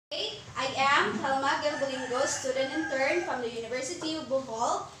am Calma Galbalingo, student intern from the University of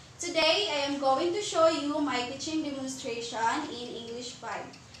Bohol. Today, I am going to show you my teaching demonstration in English 5.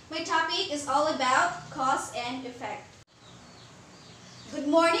 My topic is all about cause and effect. Good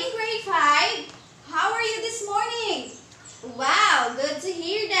morning, grade 5. How are you this morning? Wow, good to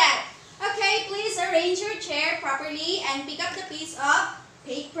hear that. Okay, please arrange your chair properly and pick up the piece of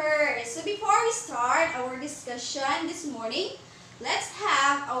paper. So before we start our discussion this morning, let's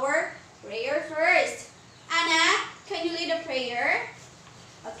have our prayer first. Anna, can you lead a prayer?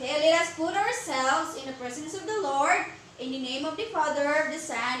 Okay, let us put ourselves in the presence of the Lord. In the name of the Father, of the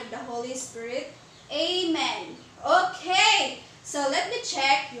Son, of the Holy Spirit. Amen. Okay, so let me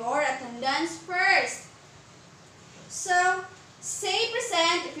check your attendance first. So, say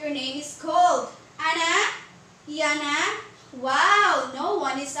present if your name is called. Anna? Yana? Wow, no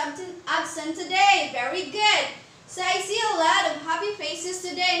one is absent today. Very good. So I see a lot of happy faces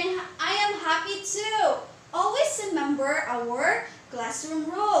today and I am happy too. Always remember our classroom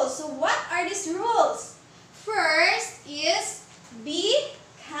rules. So what are these rules? First is be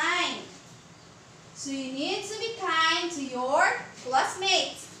kind. So you need to be kind to your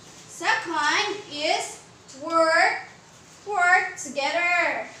classmates. Second is work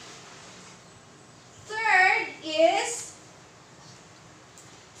together. Third is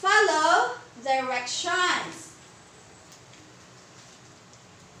follow directions.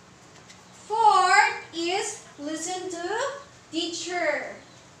 Fourth is listen to teacher.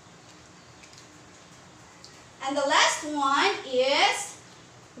 And the last one is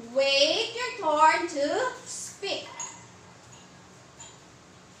wait your turn to speak.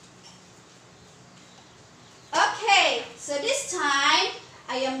 Okay, so this time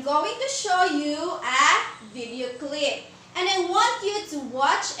I am going to show you a video clip. And I want you to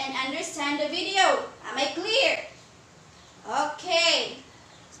watch and understand the video. Am I clear? Okay.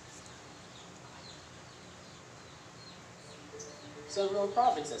 Several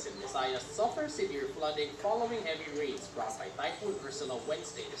provinces in Visayas suffer severe flooding following heavy rains brought by Typhoon Ursula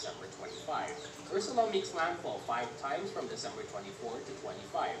Wednesday, December 25. Ursula makes landfall 5 times from December 24 to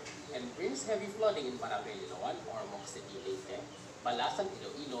 25 and brings heavy flooding in Barangay Liloan, Ormoc City, Leyte, Balasan,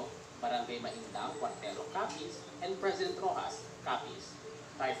 Iloilo, Barangay Maindang, Cuartero, Capiz, and President Roxas, Capiz.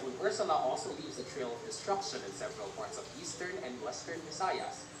 Typhoon Ursula also leaves a trail of destruction in several parts of eastern and western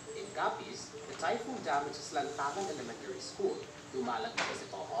Visayas. In Capiz, the typhoon damages Lantangan Elementary School, Dumalag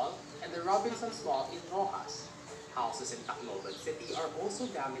Municipal Hall, and the Robinsons Mall in Roxas. Houses in Tacloban City are also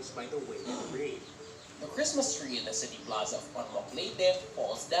damaged by the wind and rain. The Christmas tree in the city plaza of Ormoc, Leyte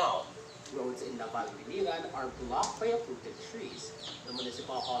falls down. Roads in Naval Biliran are blocked by uprooted trees. The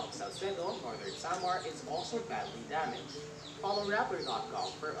Municipal Hall of Salcedo, Northern Samar, is also badly damaged. Follow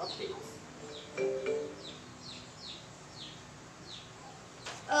Rapper.com for updates.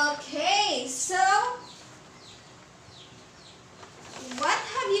 Okay, so what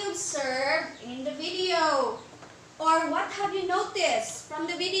have you observed in the video? Or what have you noticed from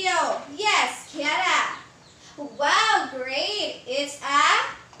the video? Yes, Kiara. Wow, great. It's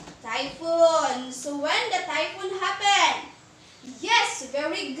a typhoon. So when the typhoon happened? Yes,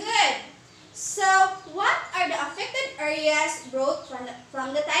 very good. So what are the affected areas brought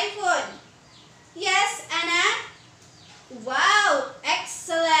from the typhoon? Yes, Anna? Wow,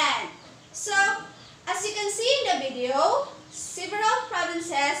 excellent. So as you can see in the video, several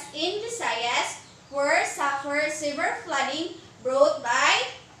provinces in Visayas suffered severe flooding brought by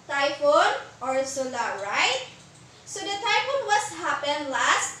Typhoon Ursula, right? So the typhoon happened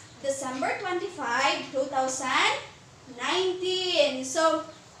last December 25, 2019. So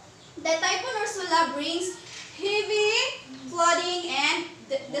the Typhoon Ursula brings heavy flooding and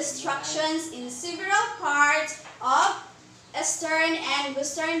destructions in several parts of eastern and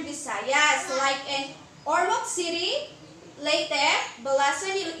western Visayas, like in Ormoc City, Leyte,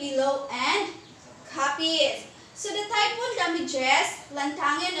 Balasan, Iloilo, and Capiz. So the typhoon damages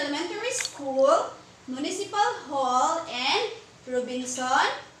Lantangan Elementary School, Municipal Hall, and Robinson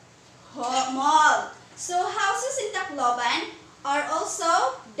Mall. So houses in Tacloban are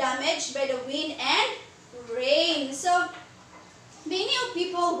also damaged by the wind and rain. So many of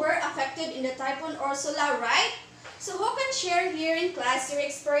people were affected in the Typhoon Ursula, right? So who can share here in class your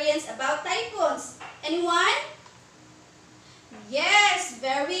experience about typhoons? Anyone? Yes,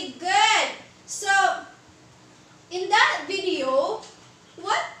 very good. So in that video,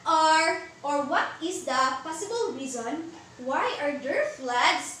 what is the possible reason why are there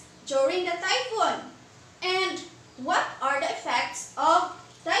floods during the typhoon? And what are the effects of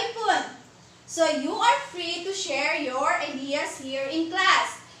typhoon? So you are free to share your ideas here in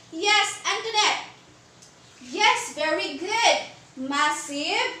class. Yes, Antoinette. Yes, very good.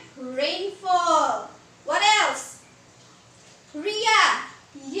 Massive rainfall. What else? Ria.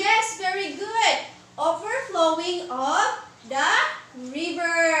 Yes, very good. Overflowing of the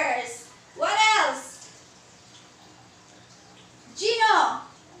rivers. What else? Gino.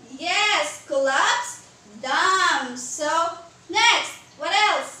 Yes, collapse dams. So, next, what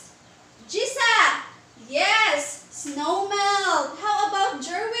else? Jisa. Yes, snow melt. How about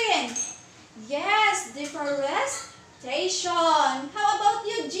Jerwin? Yes, deforestation. How about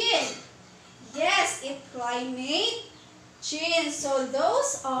Eugene? Yes, it's climate change. So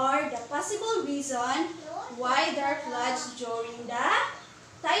those are the possible reason why there are floods during the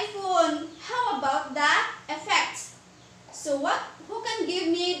typhoon. How about the effects? So who can give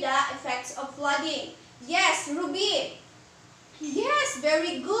me the effects of flooding? Yes, Ruby. Yes,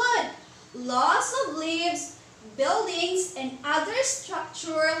 very good. Loss of leaves, buildings, and other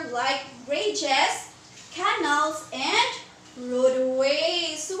structure like bridges, canals, and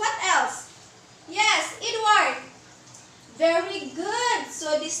roadways. So what else? Yes, Edward. Very good.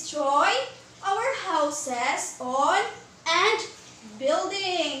 So destroy our houses on and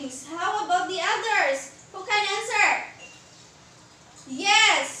buildings. How about the others? Who can answer?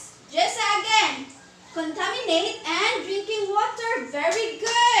 Yes, Jessa again. Contaminate and drinking water. Very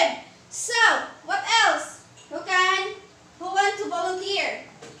good. So, what else? Who want to volunteer?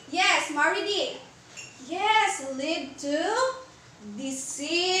 Yes, Maridi. Yes, lead to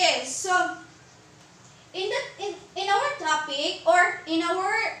disease. So, in our topic or in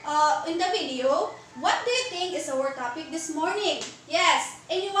the video, what do you think is our topic this morning? Yes,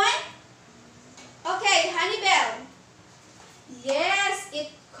 anyone? Okay, Hannibal. Yes, it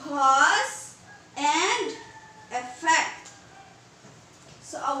cause and effect.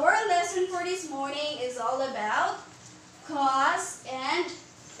 So our lesson for this morning is all about cause and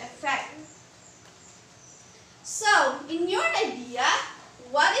effect. So, in your idea,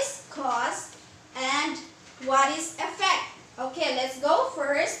 what is cause and what is effect? Okay, let's go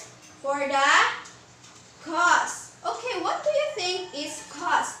first for the cause. Okay, what do you think is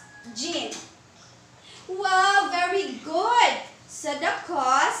cause, Jean? Wow, very good. So the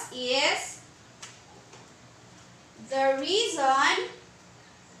cause is the reason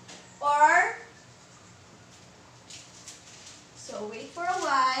or, so wait for a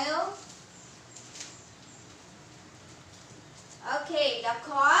while. Okay, the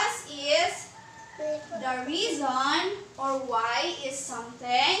cause is the reason or why is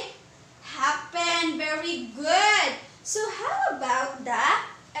something happen. Very good. So how about the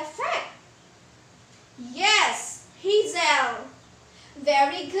effect? Yes, Hazel.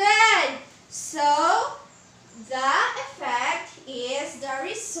 Very good. So the effect is the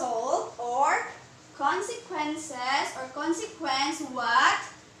result or consequence what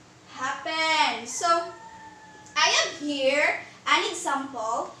happened. So I have here an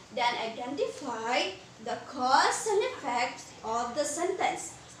example, then identify the cause and effect of the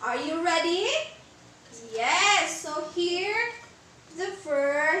sentence. Are you ready? Yes, so here the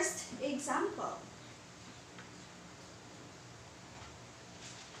first example.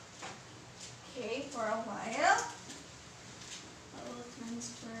 Okay, for a while, I will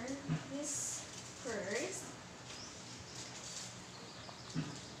transfer this first.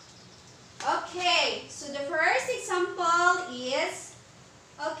 Okay, so the first example is,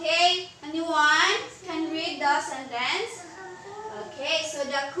 okay, anyone can read the sentence? Okay, so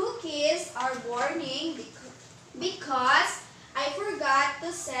the cookies are burning because I forgot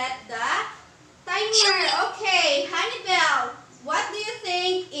to set the timer. Okay, Hannibal, what do you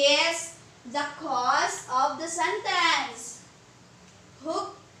think is the cause of the sentence?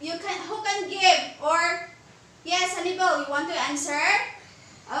 Who can give? Or yes, Hannibal, you want to answer?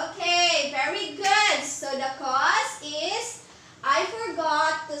 Okay, very good. So the cause is I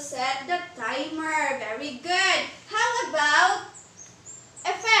forgot to set the timer. Very good. How about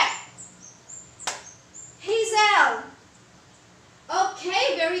effect? Hazel.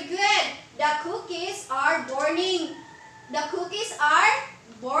 Okay, very good. The cookies are burning. The cookies are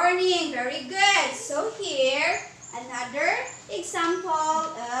burning. Very good. So here, another example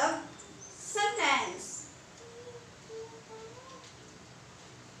of sentence.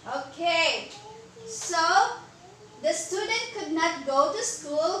 Okay, so the student could not go to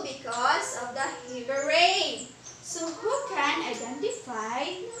school because of the heavy rain. So who can identify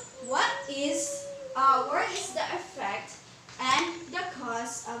what is the effect and the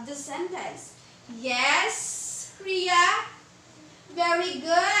cause of the sentence? Yes, Ria? Very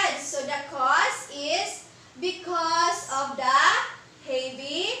good. So the cause is because of the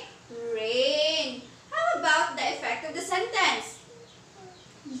heavy rain. How about the effect of the sentence?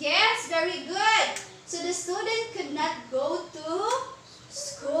 Yes, very good. So the student could not go to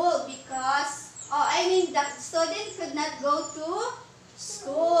school because, the student could not go to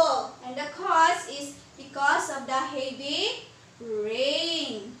school. And the cause is because of the heavy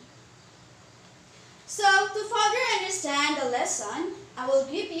rain. So to further understand the lesson, I will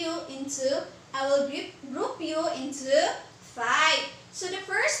group you into 5. So the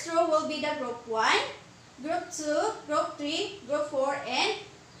first row will be the group 1, group 2, group 3, group 4, and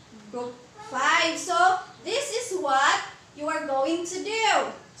group 5. So this is what you are going to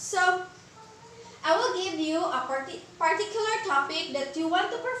do. So I will give you a particular topic that you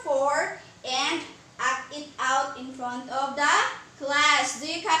want to perform and act it out in front of the class. Do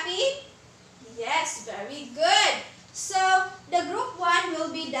you copy? Yes, very good. So the group 1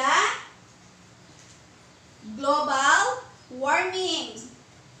 will be the global warming.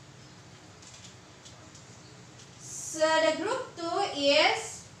 So the group 2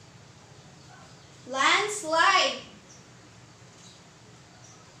 is landslide.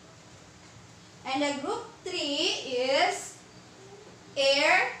 And the group 3 is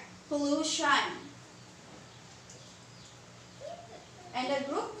air pollution. And the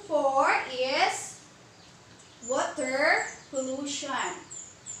group 4 is water pollution.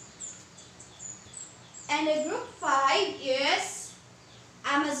 And the group 5 is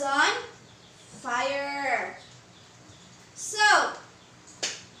Amazon fire. So,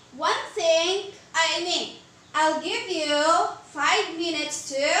 I'll give you 5 minutes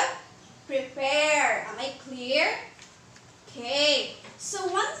to prepare. Am I clear? Okay. So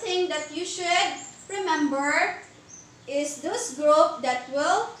one thing that you should remember is those group that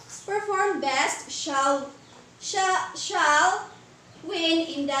will perform best shall win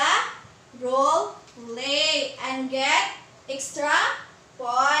in the role play and get extra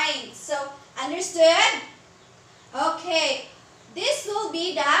points. So understood? Okay. This will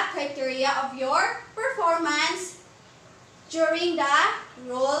be the criteria of your performance during the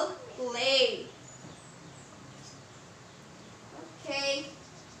role play. Okay.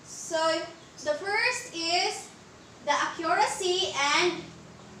 So the first is the accuracy and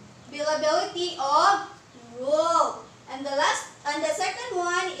believability of rule. And the second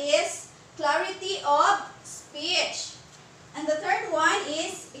one is clarity of speech. And the third one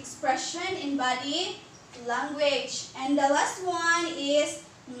is expression in body language. And the last one is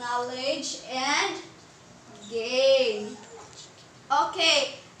knowledge and gain.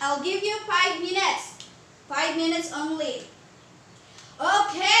 Okay, I'll give you 5 minutes. 5 minutes only.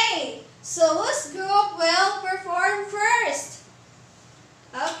 Okay, so whose group will perform first?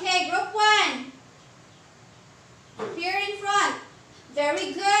 Okay, group 1. Here in front.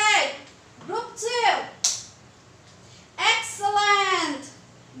 Very good. Group 2. Excellent.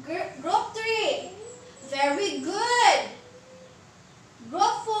 Group 3. Very good.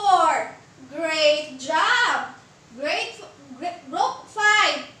 Group 4. Great job. Group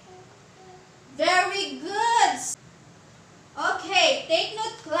 5. Very good. Okay, take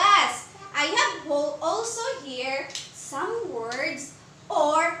note class. I have also here some words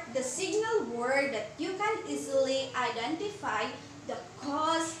or the signal word that you can easily identify the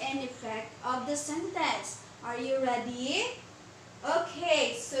cause and effect of the sentence. Are you ready?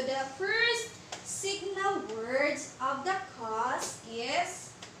 Okay, so the first signal words of the cause is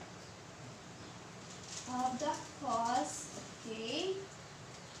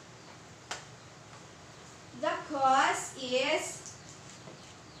the cause is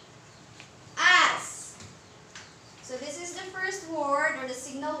as. So this is the first word or the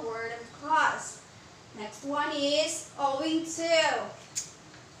signal word of cause. Next one is owing to.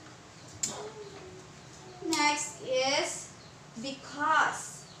 Next is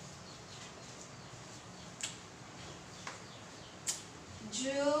because.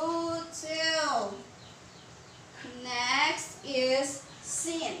 Due to. Next is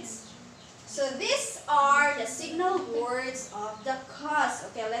since. So these are the signal words of the cause.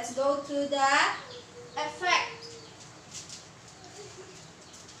 Okay, let's go to the effect.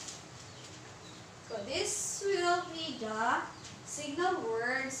 So this will be the signal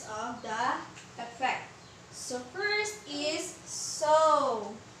words of the effect. So first is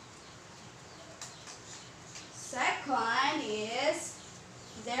so. Second is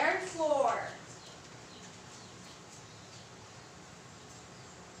therefore.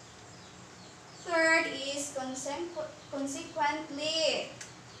 Third is consequently.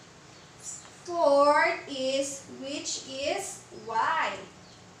 Fourth is which is why.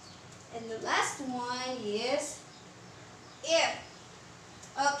 And the last one is if.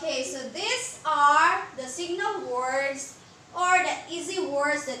 Okay, so these are the signal words or the easy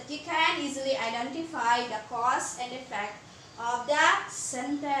words that you can easily identify the cause and effect of the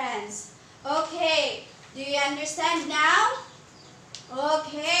sentence. Okay, do you understand now?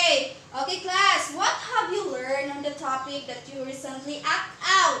 Okay, okay class, what have you learned on the topic that you recently act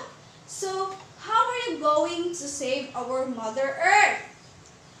out? So, how are you going to save our Mother Earth?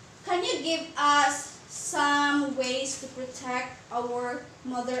 Can you give us some ways to protect our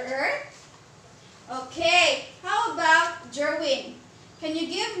Mother Earth? Okay, how about Jerwin? Can you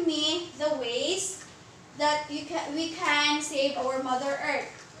give me the ways that we can save our Mother Earth?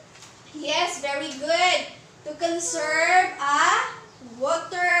 Yes, very good. To conserve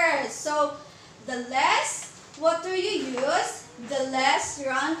water. So, the less water you use, the less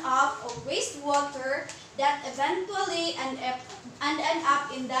runoff of wastewater that eventually end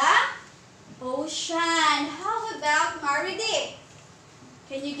up in the ocean. How about Maridi?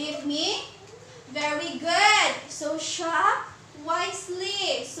 Can you give me? Very good. So, shop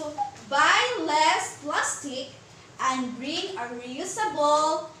wisely. So, buy less plastic and bring a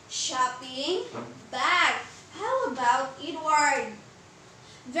reusable shopping bag. How about Edward?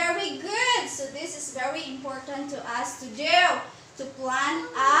 Very good. So this is very important to us to do. To plant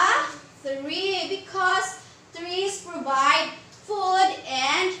a tree because trees provide food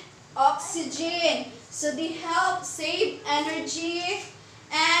and oxygen. So they help save energy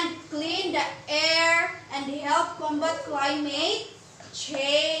and clean the air and they help combat climate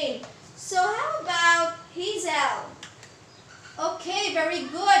change. So how about Hazel? Okay, very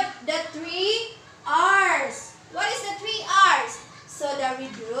good. The 3 R's. What is the 3 R's? So the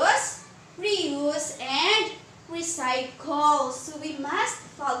reduce, reuse, and recycle. So we must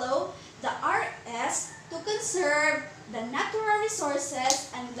follow the RS to conserve the natural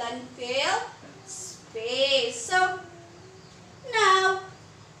resources and landfill space. So now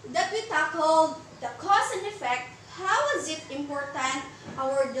that we tackled the cause and effect, how is it important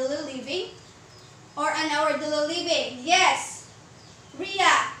our daily living or on our daily living? Yes,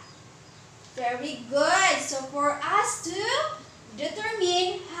 Ria. Very good. So for us to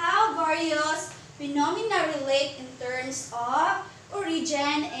determine how various phenomena relate in terms of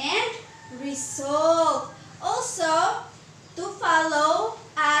origin and result. Also, to follow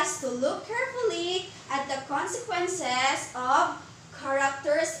us to look carefully at the consequences of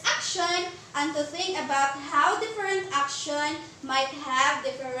characters' action and to think about how different action might have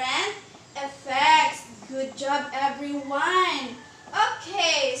different effects. Good job, everyone.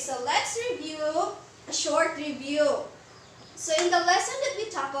 Okay, so let's review a short review. So in the lesson that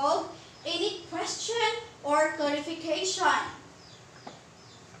we tackled, any question or clarification?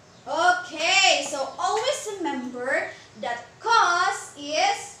 Okay, so always remember that cause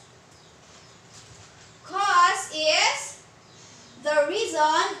is the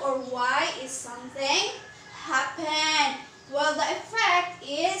reason or why is something happened, while the effect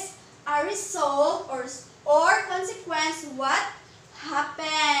is a result or consequence what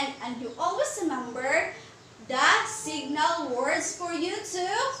happened. And you always remember the signal words for you to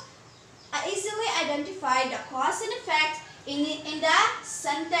easily identify the cause and effect in the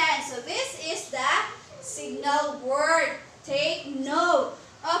sentence. So this is the signal word. Take note.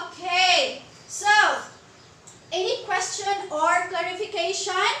 Okay, so any question or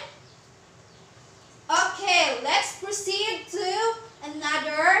clarification? Okay, let's proceed to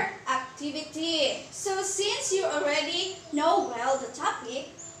another activity. So since you already know well the topic,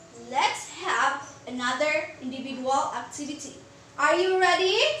 let's have another individual activity. Are you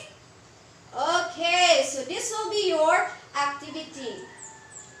ready? Okay, so this will be your activity.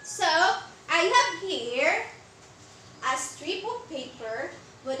 So I have here a strip of paper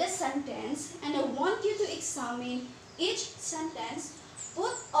with a sentence and I want you to examine each sentence.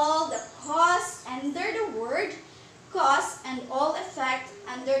 Put all the cause under the word cause and all effect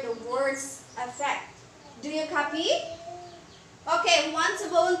under the words effect. Do you copy? Okay, who wants to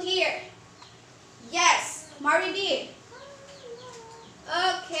volunteer? Yes, Maridi.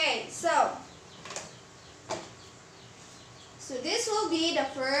 Okay, so this will be the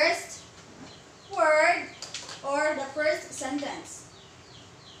first word or the first sentence.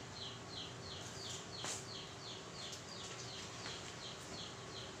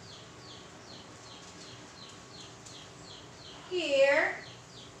 Here,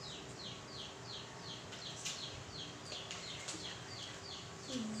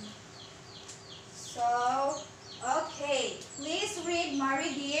 so, okay, please read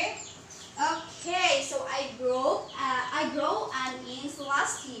Marie dear. Okay, so I grow onions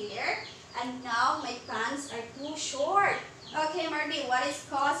last year and now my pants are too short. Okay, Marty, what is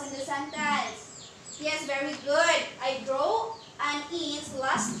cause in the sentence? Yes, very good. I grow onions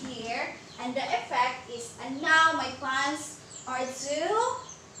last year and the effect is and now my pants are too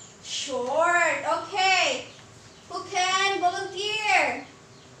short. Okay, who can volunteer?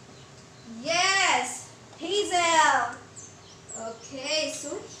 Yes, Hazel. Okay,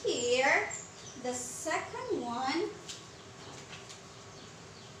 so here, the second one.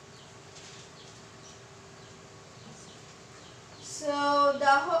 So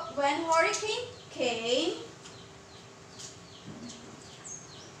when hurricane came,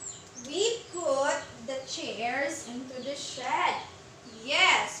 we put the chairs into the shed.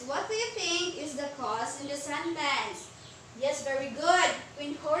 Yes, what do you think is the cause in the sentence? Yes, very good.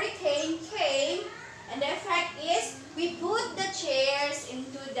 When hurricane came, and the effect is we put the chairs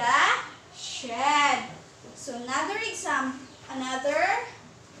into the shed. So another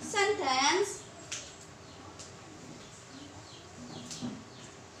sentence.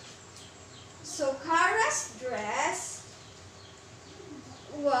 So Kara's dress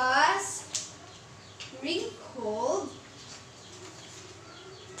was wrinkled.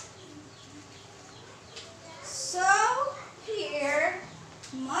 So here,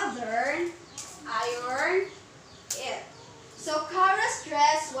 mother ironed it. So Kara's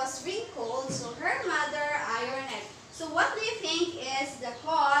dress was wrinkled, so her mother ironed it. So what do you think is the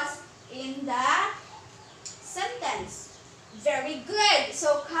cause in the sentence? Very good.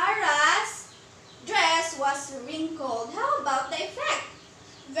 So Kara's dress was wrinkled. How about the effect?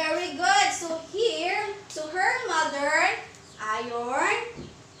 Very good. So here, so her mother ironed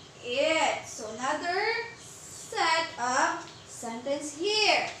it. So another set of sentence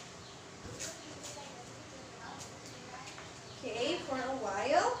here. Okay, for a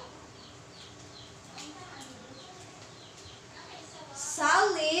while.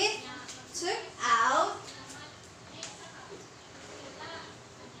 Sally took out.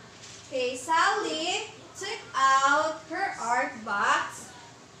 Okay, Sally took out her art box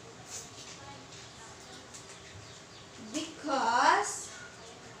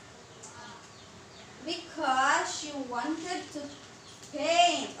because she wanted to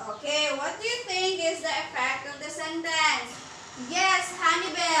paint. Okay, what do you think is the effect of the sentence? Yes,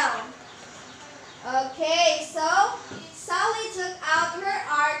 Hannibal. Okay, so Sally took out her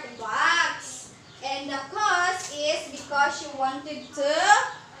art box, and the cause is because she wanted to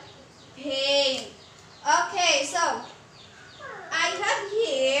paint. Okay, so I have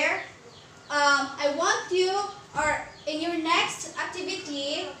here, I want you, or in your next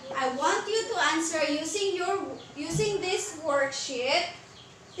activity, I want you to answer using this worksheet.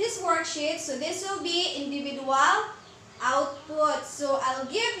 So this will be individual output. So I'll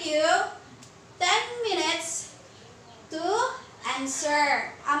give you 10 minutes to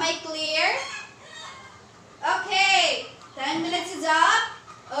answer. Am I clear? Okay, 10 minutes is up.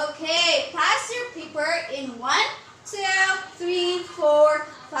 Okay, pass your paper in 1, 2, 3, 4,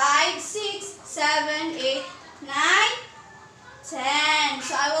 5, 6, 7, 8, 9, 10.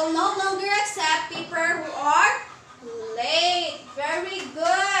 So I will no longer accept people who are late. Very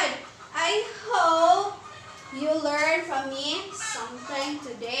good. I hope you learned from me something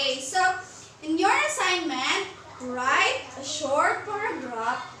today. So in your assignment, write a short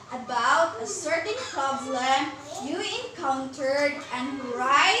paragraph about a certain problem you encountered and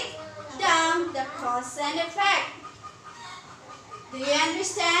write down the cause and effect. Do you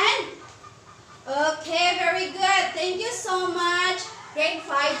understand? Okay, very good. Thank you so much, grade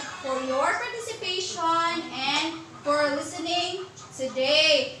 5, for your participation and for listening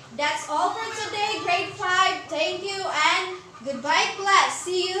today. That's all for today, grade 5. Take